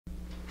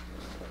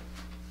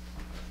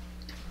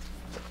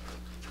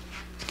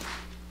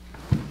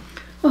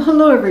Well,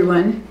 hello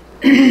everyone.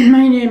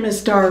 My name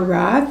is Dar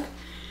Rath,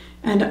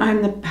 and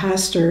I'm the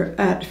pastor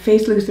at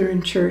Faith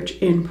Lutheran Church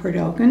in Port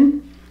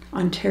Elgin,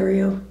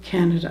 Ontario,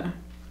 Canada.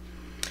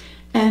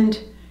 And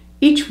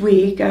each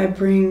week I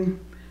bring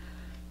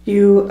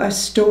you a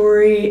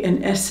story,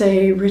 an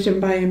essay written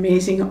by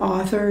amazing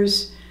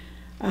authors.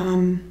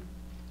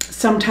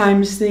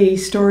 Sometimes the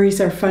stories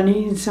are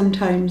funny and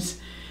sometimes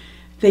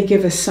they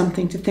give us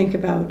something to think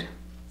about.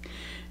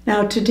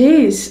 Now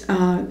today's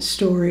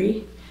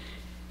story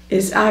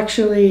is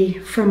actually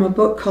from a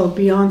book called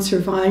Beyond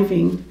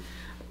Surviving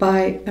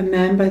by a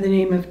man by the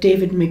name of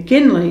David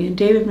McGinley. And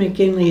David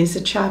McGinley is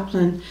a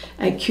chaplain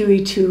at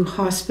QE2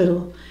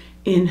 Hospital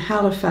in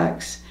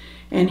Halifax,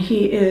 and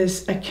he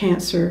is a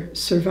cancer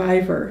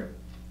survivor.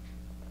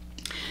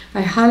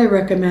 I highly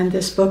recommend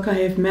this book. I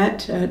have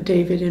met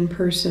David in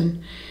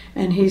person,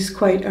 and he's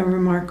quite a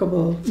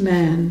remarkable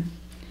man.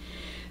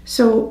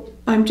 So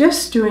I'm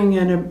just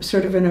doing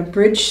sort of an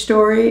abridged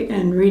story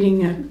and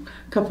reading a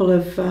couple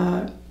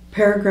of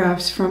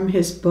paragraphs from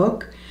his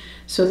book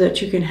so that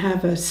you can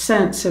have a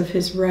sense of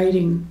his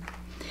writing.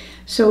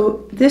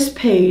 So this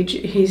page,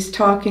 he's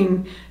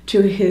talking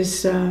to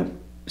his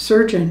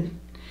surgeon,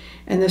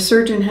 and the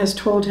surgeon has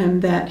told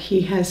him that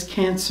he has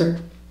cancer.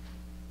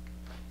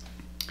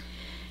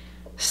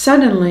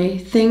 Suddenly,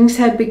 things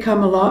had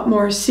become a lot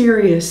more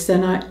serious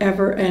than I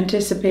ever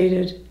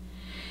anticipated.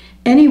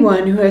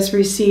 Anyone who has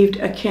received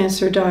a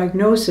cancer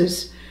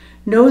diagnosis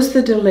knows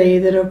the delay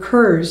that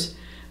occurs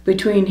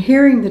between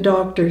hearing the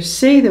doctor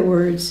say the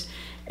words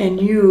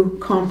and you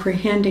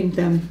comprehending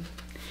them.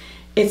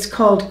 It's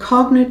called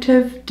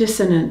cognitive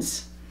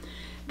dissonance.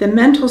 The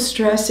mental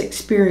stress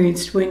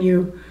experienced when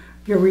your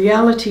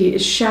reality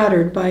is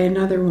shattered by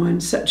another one,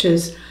 such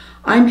as,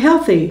 I'm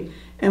healthy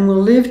and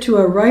will live to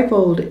a ripe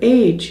old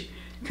age,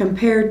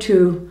 compared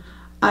to,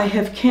 I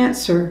have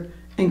cancer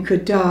and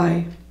could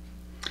die.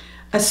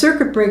 A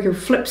circuit breaker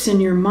flips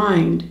in your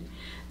mind.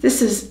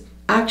 This is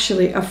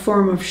actually a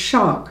form of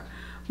shock,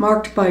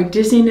 marked by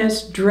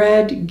dizziness,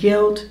 dread,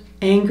 guilt,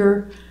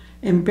 anger,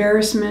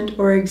 embarrassment,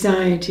 or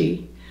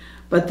anxiety.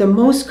 But the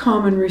most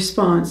common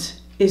response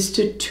is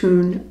to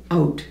tune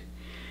out.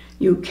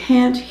 You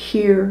can't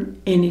hear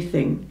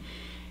anything,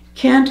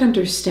 can't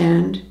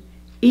understand.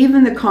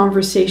 Even the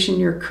conversation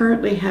you're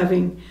currently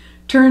having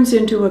turns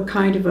into a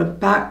kind of a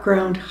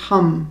background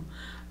hum,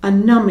 a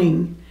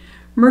numbing,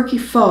 murky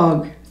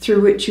fog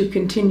through which you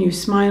continue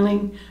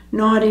smiling,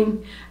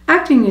 nodding,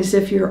 acting as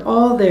if you're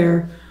all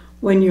there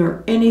when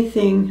you're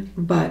anything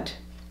but.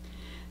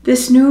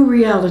 This new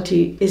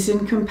reality is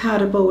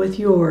incompatible with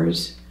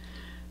yours,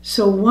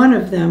 so one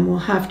of them will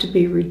have to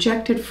be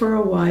rejected for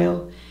a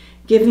while,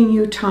 giving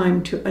you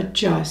time to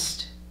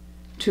adjust,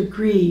 to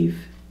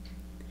grieve.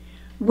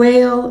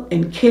 Wail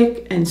and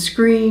kick and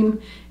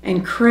scream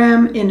and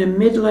cram in a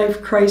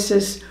midlife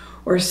crisis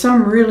or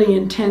some really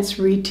intense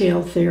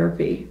retail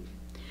therapy.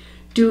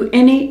 Do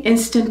any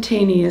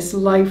instantaneous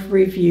life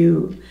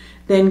review,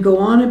 then go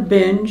on a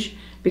binge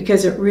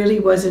because it really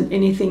wasn't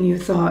anything you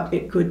thought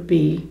it could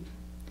be.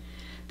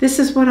 This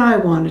is what I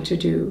wanted to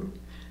do,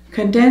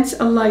 condense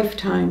a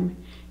lifetime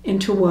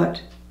into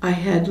what I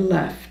had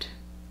left.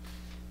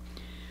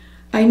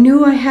 I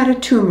knew I had a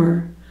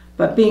tumor,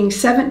 but being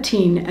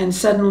 17 and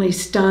suddenly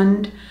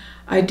stunned,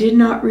 I did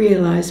not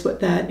realize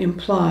what that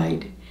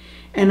implied,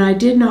 and I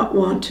did not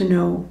want to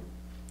know.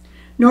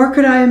 Nor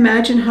could I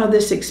imagine how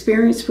this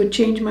experience would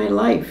change my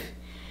life.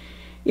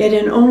 Yet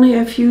in only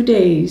a few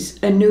days,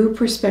 a new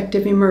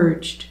perspective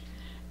emerged,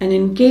 an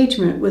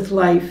engagement with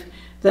life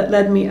that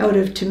led me out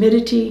of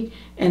timidity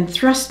and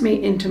thrust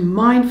me into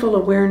mindful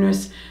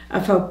awareness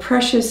of how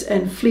precious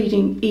and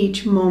fleeting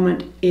each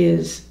moment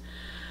is.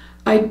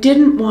 I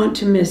didn't want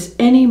to miss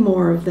any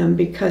more of them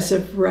because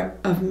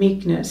of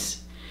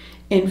meekness.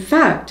 In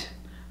fact,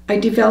 I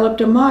developed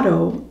a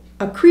motto,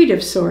 a creed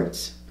of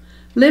sorts: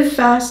 live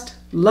fast,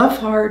 love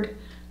hard,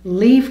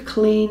 leave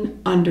clean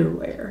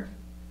underwear.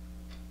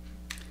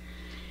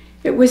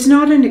 It was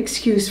not an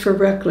excuse for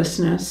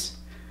recklessness.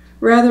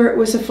 Rather, it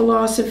was a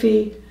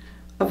philosophy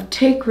of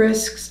take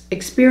risks,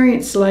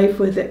 experience life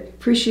with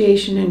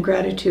appreciation and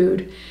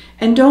gratitude,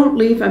 and don't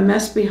leave a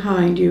mess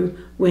behind you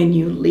when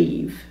you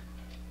leave.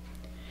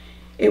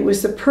 It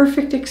was the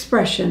perfect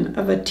expression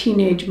of a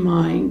teenage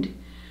mind,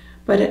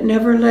 but it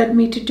never led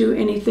me to do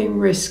anything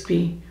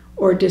risky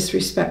or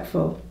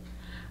disrespectful.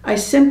 I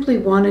simply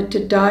wanted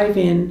to dive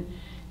in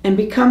and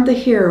become the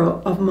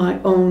hero of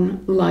my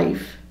own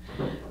life,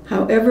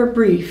 however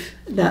brief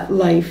that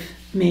life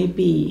may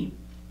be.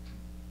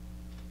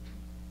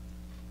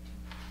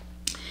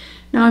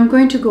 Now I'm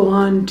going to go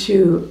on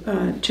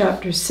to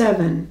chapter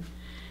 7.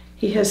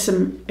 He has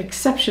some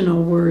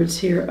exceptional words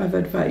here of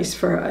advice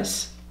for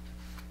us.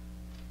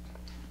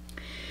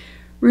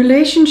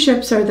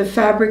 Relationships are the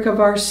fabric of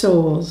our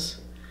souls,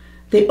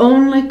 the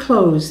only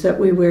clothes that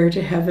we wear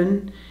to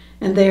heaven,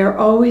 and they are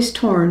always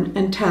torn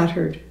and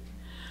tattered.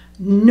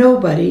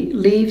 Nobody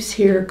leaves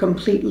here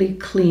completely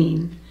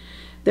clean.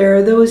 There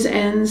are those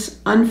ends,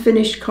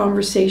 unfinished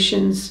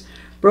conversations,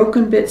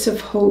 broken bits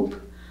of hope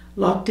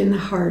locked in the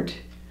heart.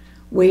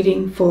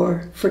 waiting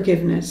for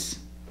forgiveness.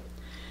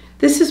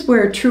 This is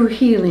where true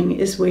healing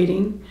is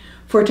waiting,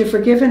 for to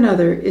forgive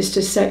another is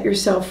to set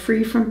yourself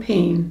free from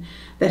pain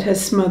that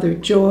has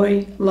smothered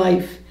joy,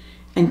 life,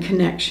 and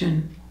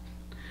connection.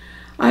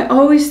 I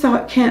always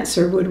thought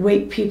cancer would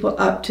wake people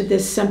up to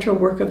this central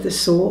work of the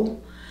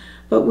soul,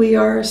 but we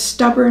are a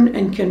stubborn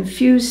and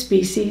confused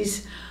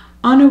species,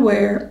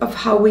 unaware of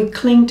how we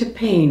cling to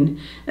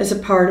pain as a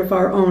part of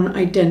our own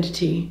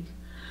identity,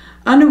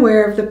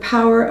 unaware of the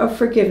power of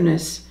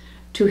forgiveness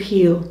to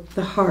heal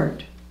the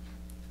heart.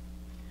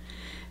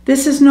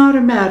 This is not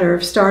a matter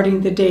of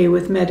starting the day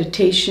with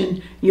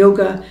meditation,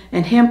 yoga,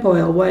 and hemp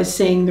oil while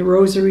saying the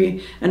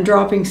rosary and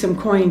dropping some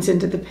coins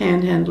into the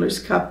panhandler's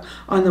cup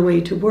on the way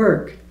to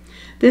work.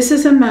 This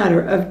is a matter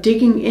of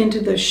digging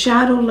into the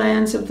shadow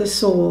lands of the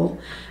soul,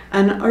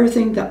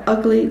 unearthing the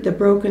ugly, the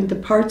broken, the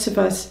parts of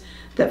us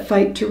that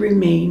fight to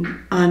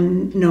remain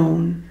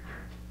unknown.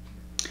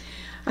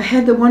 I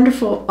had the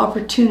wonderful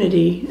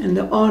opportunity and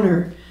the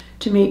honor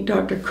to meet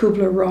Dr.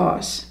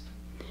 Kubler-Ross,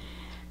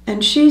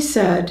 and she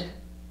said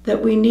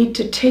that we need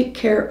to take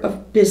care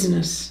of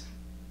business.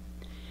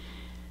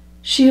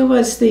 She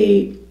was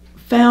the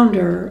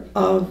founder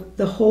of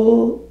the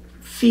whole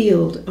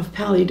field of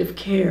palliative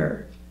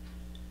care,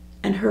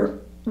 and her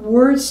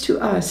words to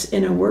us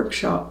in a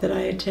workshop that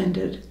I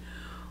attended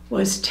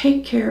was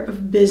take care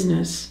of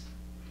business.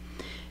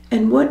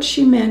 And what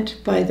she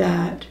meant by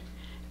that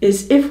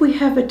is if we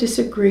have a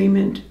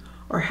disagreement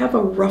or have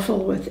a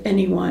ruffle with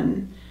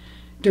anyone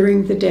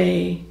during the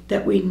day,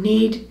 that we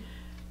need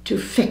to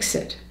fix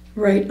it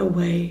right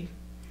away.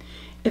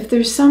 If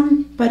there's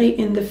somebody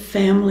in the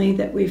family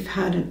that we've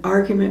had an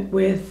argument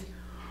with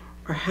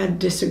or had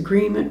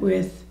disagreement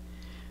with,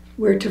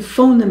 we're to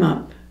phone them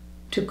up,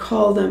 to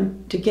call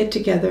them, to get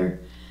together,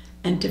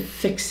 and to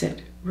fix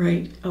it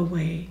right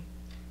away.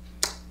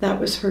 That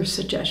was her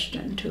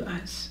suggestion to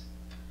us.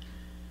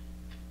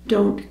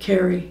 Don't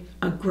carry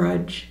a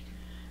grudge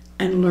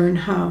and learn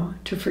how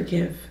to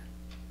forgive.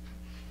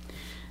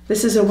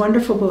 This is a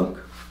wonderful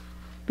book,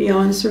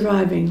 Beyond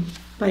Surviving,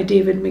 by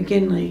David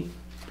McGinley.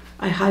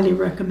 I highly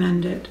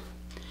recommend it.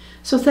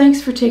 So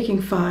thanks for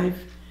taking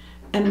 5,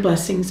 and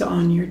blessings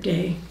on your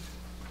day.